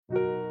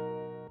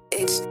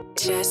It's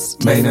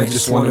just Man, I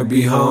just wanna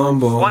be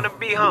humble.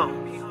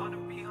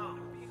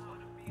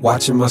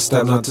 Watching my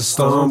step not to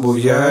stumble,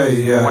 yeah,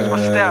 yeah. Watch my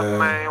step,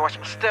 man, watch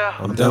my step.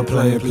 I'm done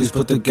playing, please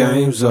put the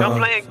games up. Done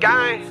playing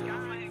games.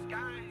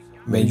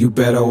 Man, you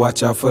better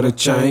watch out for the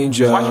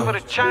change up. Watch for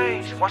the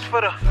change, watch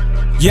for the...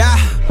 Yeah,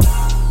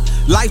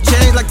 life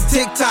change like the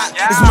TikTok.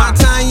 Yeah. It's my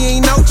time, you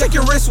ain't know, check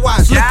your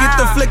wristwatch. Look at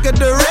the flick of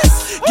the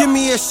wrist. Give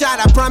me a shot,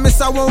 I promise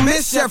I won't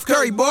miss Chef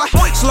Curry, boy.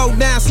 Slow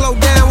down,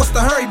 what's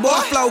the hurry,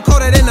 boy? Flow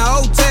colder than the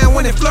old town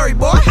when it flurry,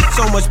 boy.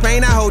 So much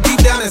pain I hold deep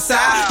down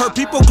inside. Hurt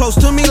people close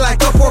to me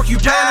like a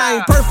porcupine. I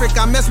ain't perfect,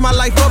 I mess my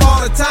life up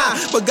all the time,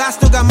 but God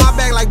still got my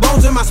back like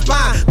bones in my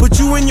spine. Put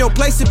you in your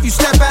place if you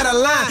step out of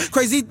line.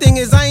 Crazy thing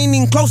is I ain't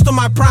even close to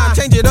my prime.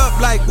 Change it up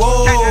like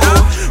whoa.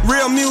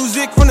 Real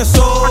music from the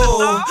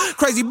soul.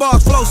 Crazy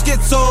bars, flow,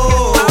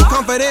 schizo.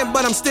 Confident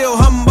but I'm still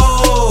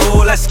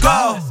humble. Let's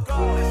go.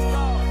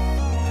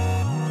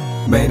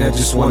 Man, I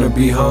just wanna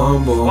be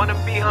humble.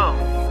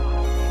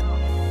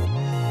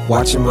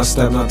 Watching my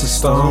step not to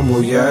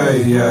stumble, yeah,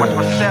 yeah. Watch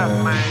my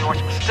step, man,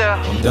 watch my step.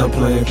 I'm done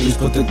playing, please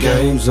put the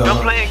games up.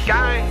 Done playing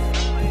games.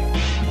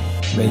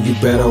 Man, you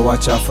better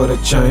watch out for the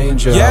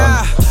change up.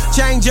 Yeah,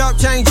 change up,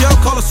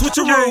 call a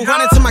switcheroo.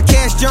 Run into my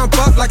cash, jump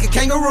up like a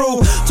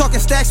kangaroo. Talking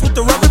stacks with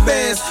the rubber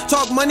bands.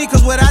 Talk money,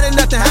 cause without it,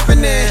 nothing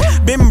happening.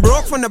 Been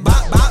broke from the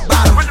bottom.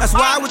 That's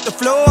why with the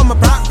flow, I'm a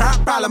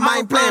problem. I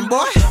ain't playing,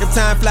 boy. If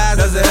time flies,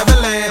 does it ever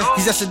land?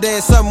 Cause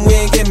yesterday is something we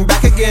ain't getting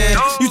back again.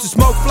 Used to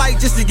smoke flight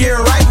just to get it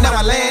right, now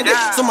I landed.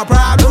 So my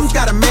problems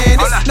gotta man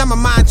it. Now my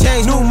mind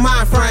changed, new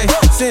mind frame.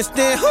 Since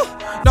then,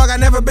 dog, I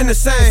never been the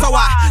same. So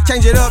I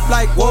change it up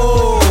like,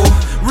 whoa.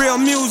 Real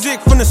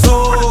music from the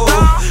soul.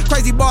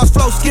 Crazy bars,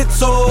 flow,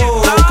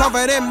 schizo.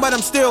 Confident, but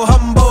I'm still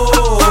humble.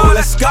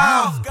 Let's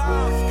go.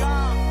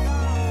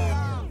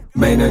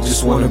 Man, I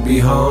just wanna be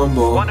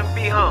humble.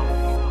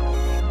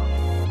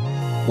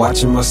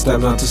 Watching my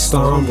step not to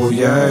stumble,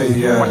 yeah,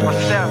 yeah. Watch my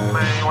step,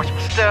 man, watch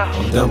my step.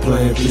 I'm done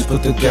playing, please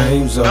put the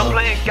games up. Done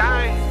playing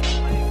games.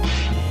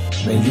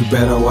 Man, you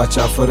better watch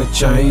out for the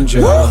change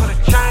up.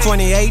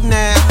 28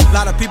 now, a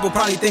lot of people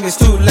probably think it's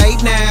too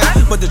late now,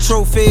 but the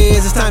truth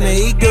is it's time to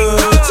eat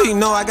good. So you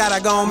know I gotta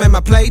go and make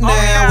my plate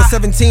now. With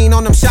 17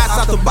 on them shots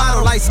out the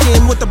bottle, light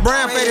skin with the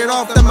brown faded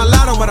off the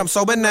mulatto, but I'm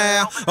sober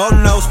now. Oh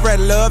no, spread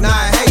love,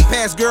 not hate.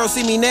 Past girls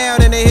see me now,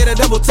 then they hit a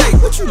double take.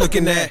 What you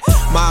looking at?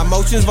 My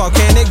emotions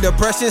volcanic,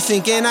 depression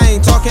sinking. I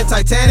ain't talking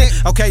Titanic.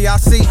 Okay, y'all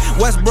see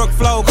Westbrook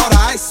flow, call the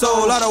ice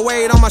soul. Lot of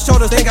weight on my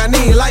shoulders, think I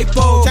need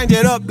lipo. Change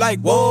it up like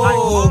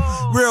whoa.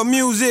 Real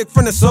music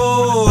from the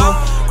soul.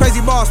 Crazy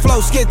bars,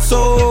 flow,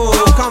 schizo.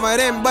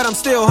 Confident, but I'm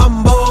still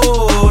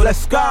humble.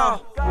 Let's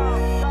go.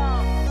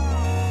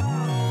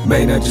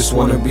 Man, I just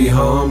wanna be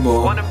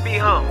humble.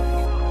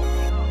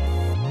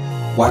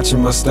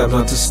 Watching my step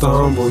not to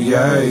stumble,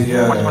 yeah,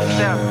 yeah. Watch my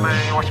step,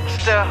 man, watch my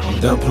step. I'm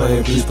done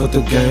playing, please put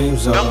the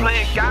games up. Done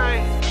playing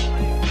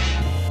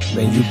games.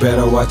 Man, you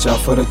better watch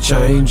out for the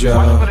change up.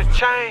 Watch for the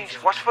change,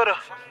 watch for the...